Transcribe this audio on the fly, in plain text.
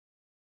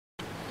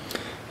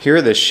Here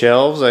are the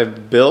shelves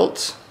I've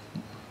built.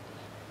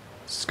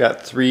 It's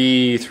got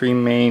three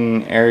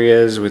main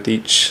areas with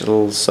each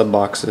little sub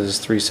boxes,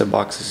 3 sub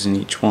boxes in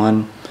each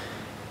one.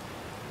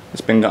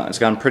 It's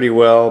gone pretty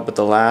well, but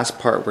the last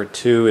part where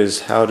 2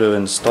 is how to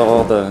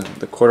install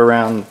the quarter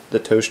round, the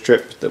toe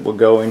strip that will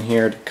go in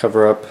here to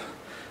cover up,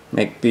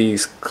 make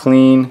these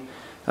clean.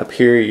 Up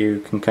here you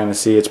can kind of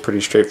see it's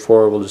pretty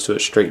straightforward. We'll just do it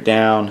straight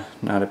down,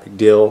 not a big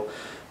deal.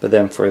 But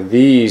then for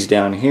these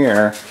down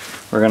here,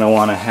 we're going to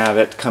want to have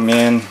it come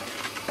in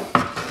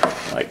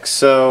like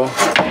so.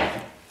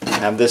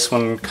 Have this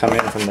one come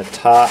in from the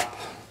top,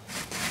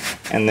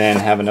 and then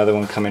have another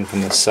one come in from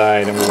the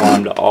side, and we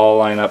want them to all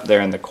line up there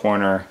in the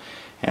corner,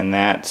 and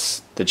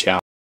that's the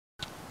challenge.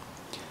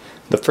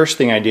 The first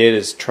thing I did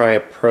is try a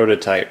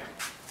prototype.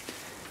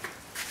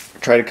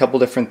 Tried a couple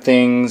different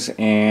things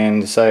and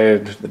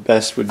decided the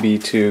best would be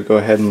to go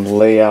ahead and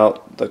lay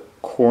out the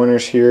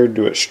corners here,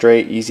 do it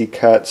straight, easy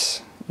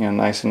cuts, you know,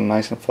 nice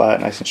and flat,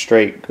 nice and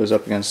straight, goes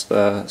up against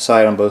the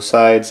side on both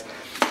sides.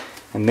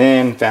 And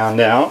then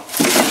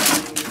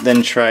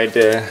tried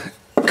to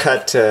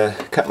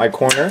cut my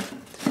corner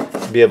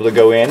to be able to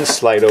go in,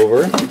 slide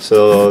over,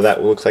 so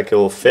that looks like it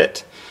will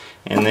fit.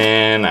 And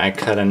then I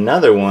cut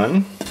another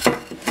one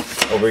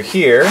over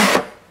here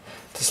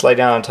to slide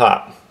down on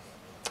top.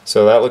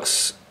 So that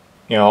looks,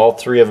 you know, all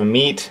 3 of them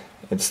meet.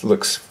 It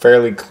looks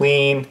fairly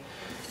clean.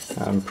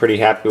 I'm pretty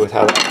happy with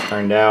how that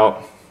turned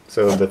out.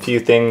 So the few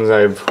things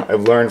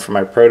I've learned from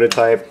my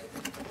prototype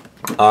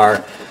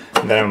are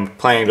that I'm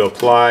planning to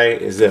apply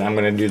is that I'm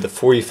going to do the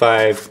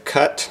 45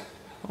 cut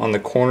on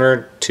the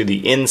corner to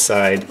the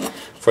inside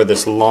for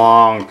this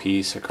long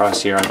piece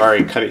across here. I've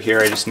already cut it here.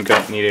 I just need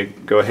to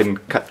go ahead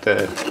and cut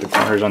the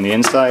corners on the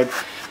inside.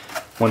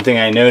 One thing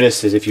I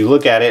noticed is if you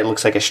look at it, it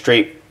looks like a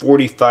straight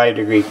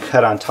 45-degree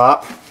cut on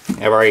top.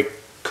 I've already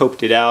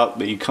coped it out,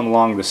 but you come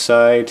along the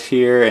side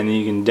here and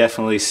you can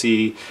definitely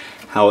see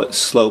how it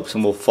slopes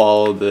and will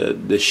follow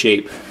the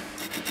shape.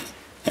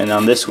 And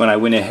on this one I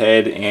went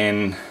ahead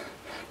and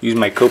used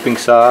my coping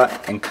saw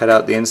and cut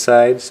out the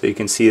inside so you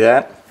can see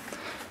that.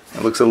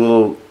 It looks a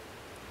little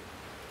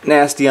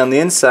nasty on the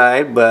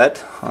inside,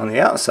 but on the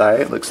outside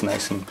it looks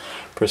nice and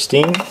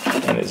pristine,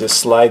 and it just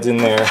slides in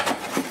there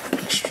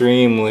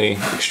extremely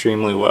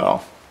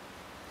well.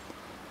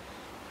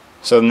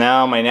 So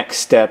now my next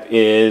step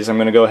is I'm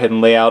going to go ahead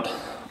and lay out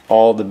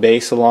all the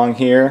base along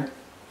here.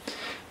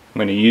 I'm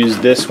going to use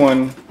this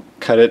one,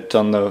 cut it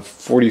on the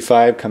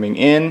 45 coming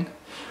in,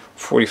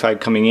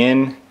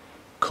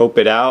 cope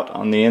it out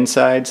on the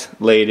insides,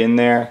 lay it in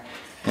there,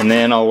 and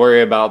then I'll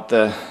worry about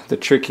the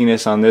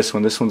trickiness on this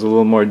one. This one's a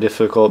little more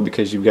difficult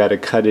because you've got to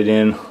cut it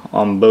in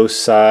on both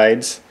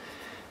sides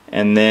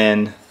and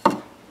then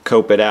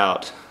cope it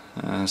out.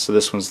 So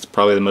this one's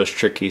probably the most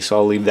tricky, so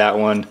I'll leave that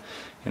one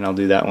and I'll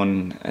do that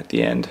one at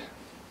the end.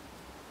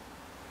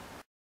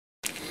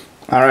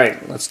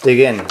 Alright, let's dig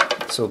in.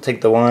 So we'll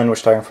take the one we're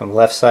starting from the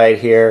left side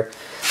here,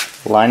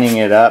 lining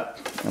it up,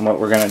 and what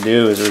we're going to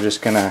do is we're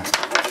just going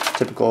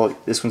to,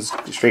 this one's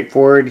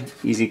straightforward,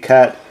 easy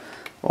cut,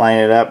 line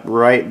it up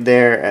right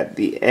there at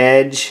the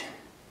edge,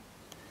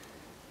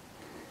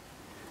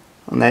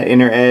 on that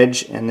inner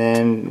edge, and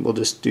then we'll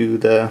just do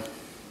the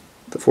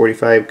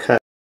 45 cut.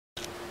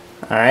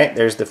 Alright,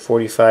 there's the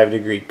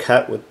 45-degree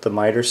cut with the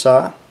miter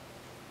saw.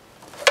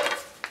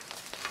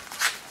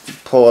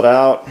 Pull it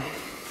out.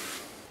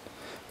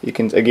 You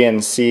can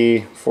again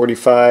see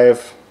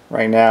 45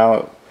 right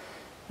now.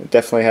 I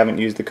definitely haven't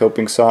used the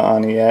coping saw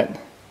on it yet.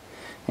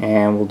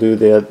 And we'll do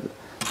the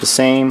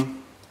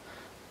same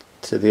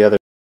to the other.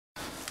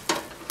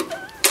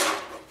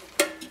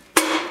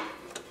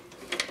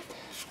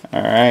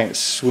 Alright,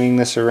 swing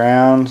this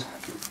around.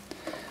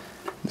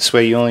 This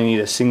way you only need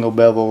a single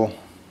bevel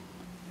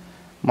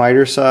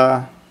miter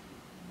saw,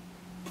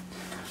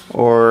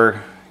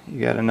 or you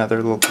got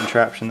another little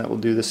contraption that will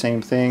do the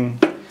same thing.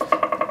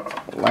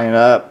 Line it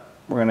up.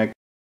 We're going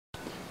to,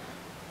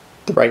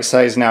 the right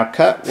side is now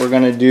cut. We're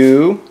going to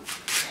do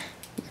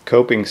the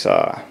coping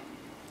saw.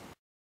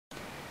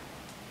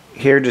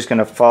 Here, just going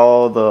to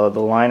follow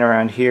the line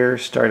around here,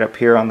 start up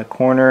here on the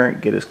corner,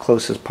 get as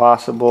close as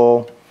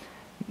possible,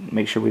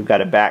 make sure we've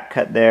got a back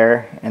cut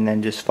there, and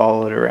then just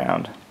follow it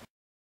around.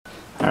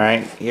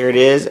 Alright, here it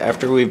is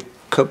after we've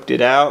coped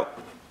it out.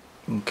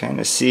 You can kind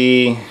of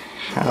see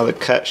how the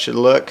cut should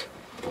look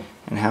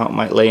and how it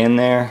might lay in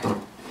there.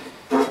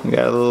 We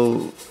got a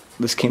little,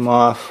 this came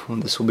off,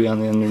 and this will be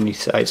on the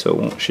underneath side,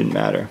 so it shouldn't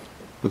matter.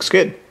 Looks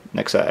good.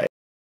 Next side.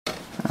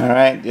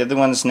 Alright, the other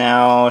ones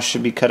now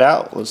should be cut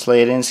out. Let's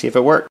lay it in and see if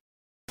it works.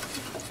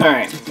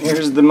 Alright,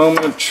 here's the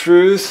moment of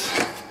truth.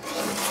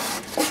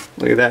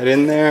 Lay that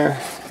in there.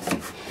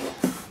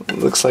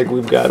 Looks like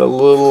we've got a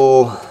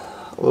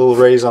little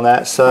raise on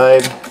that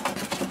side.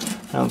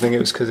 I don't think it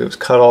was because it was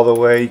cut all the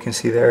way. You can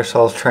see there,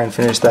 so I'll try and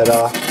finish that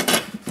off.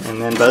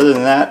 And then, but other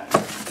than that,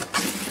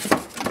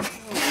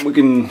 we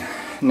can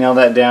nail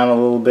that down a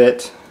little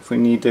bit. If we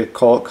need to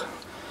caulk,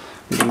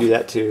 we can do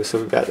that too. So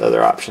we've got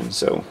other options.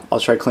 So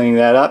I'll try cleaning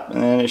that up,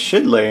 and then it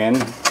should lay in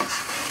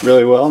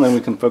really well. And then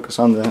we can focus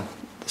on the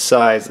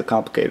sides, the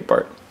complicated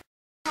part.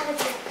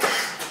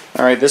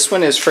 Alright, this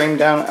one is framed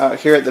down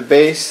out here at the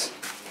base.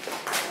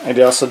 I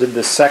also did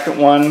the second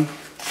one.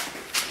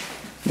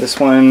 This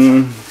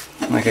one,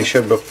 like I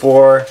showed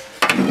before,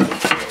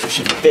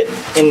 should fit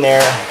in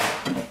there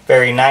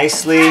very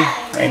nicely.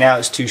 Right now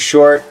it's too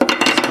short.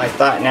 So my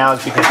thought now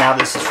is, because now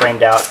this is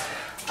framed out,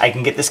 I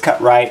can get this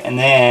cut right, and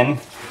then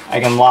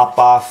I can lop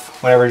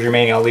off whatever's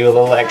remaining. I'll leave a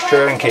little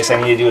extra in case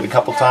I need to do it a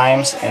couple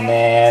times, and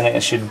then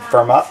it should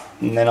firm up,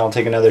 and then I'll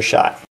take another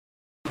shot.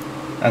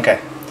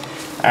 Okay,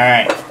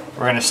 alright,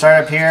 we're going to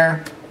start up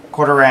here,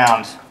 quarter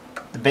round.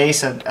 The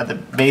base at the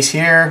base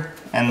here,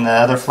 and the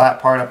other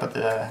flat part up at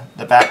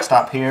the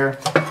backstop here.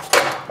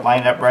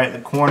 Line it up right at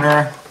the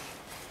corner.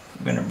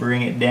 I'm going to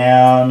bring it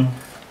down.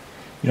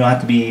 You don't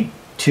have to be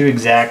too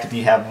exact. If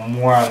you have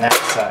more on that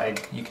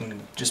side, you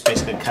can just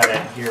basically cut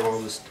it. Here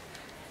we'll just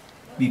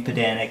be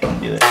pedantic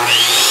and do it.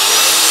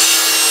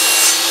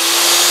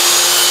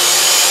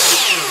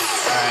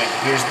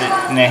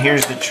 Alright,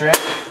 here's the trick.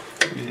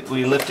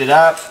 We lift it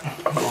up,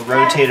 we'll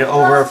rotate it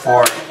over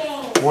for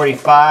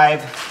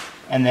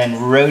 45, and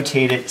then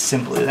rotate it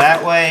simply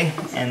that way,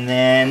 and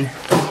then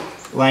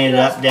line it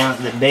up down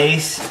at the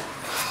base.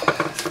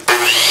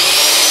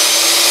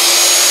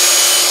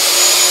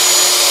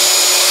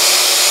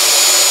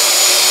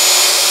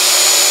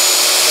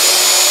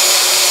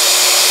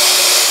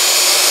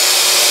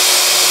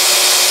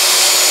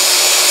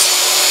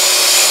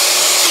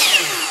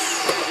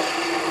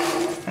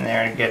 And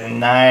there, to get a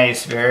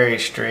nice, very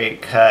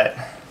straight cut.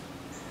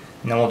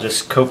 And then we'll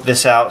just cope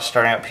this out,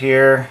 starting up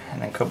here,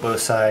 and then cope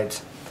both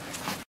sides.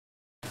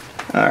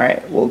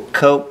 Alright, we'll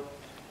cope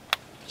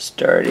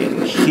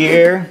starting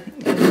here,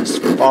 and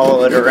just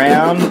follow it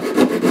around.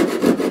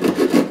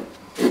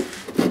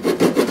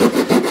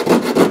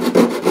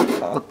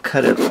 I'll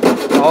cut it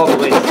all the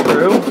way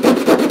through.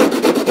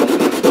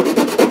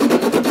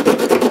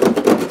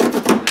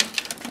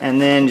 And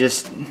then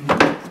just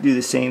do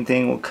the same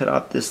thing. We'll cut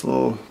off this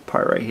little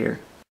part right here.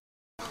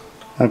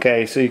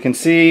 Okay, so you can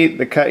see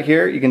the cut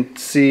here. You can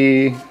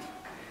see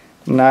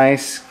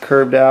nice,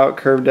 curved out,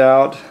 curved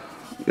out.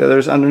 The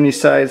other's underneath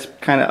side's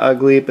kind of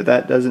ugly, but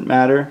that doesn't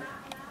matter.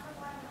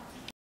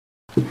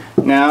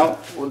 Now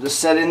we'll just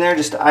set in there,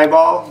 just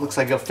eyeball. Looks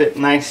like it'll fit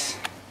nice,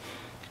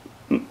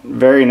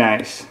 very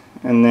nice.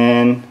 And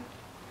then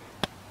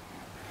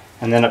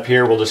up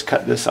here we'll just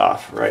cut this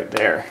off right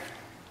there.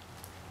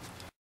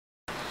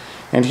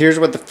 And here's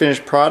what the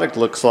finished product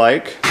looks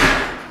like.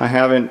 I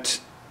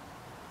haven't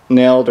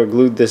nailed or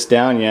glued this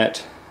down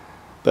yet,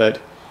 but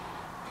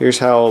here's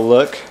how it'll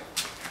look.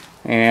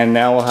 And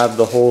now we'll have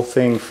the whole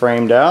thing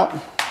framed out.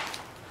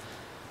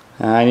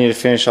 I need to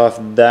finish off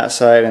that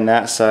side and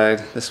that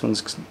side. This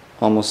one's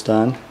almost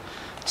done,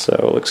 so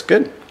it looks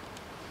good.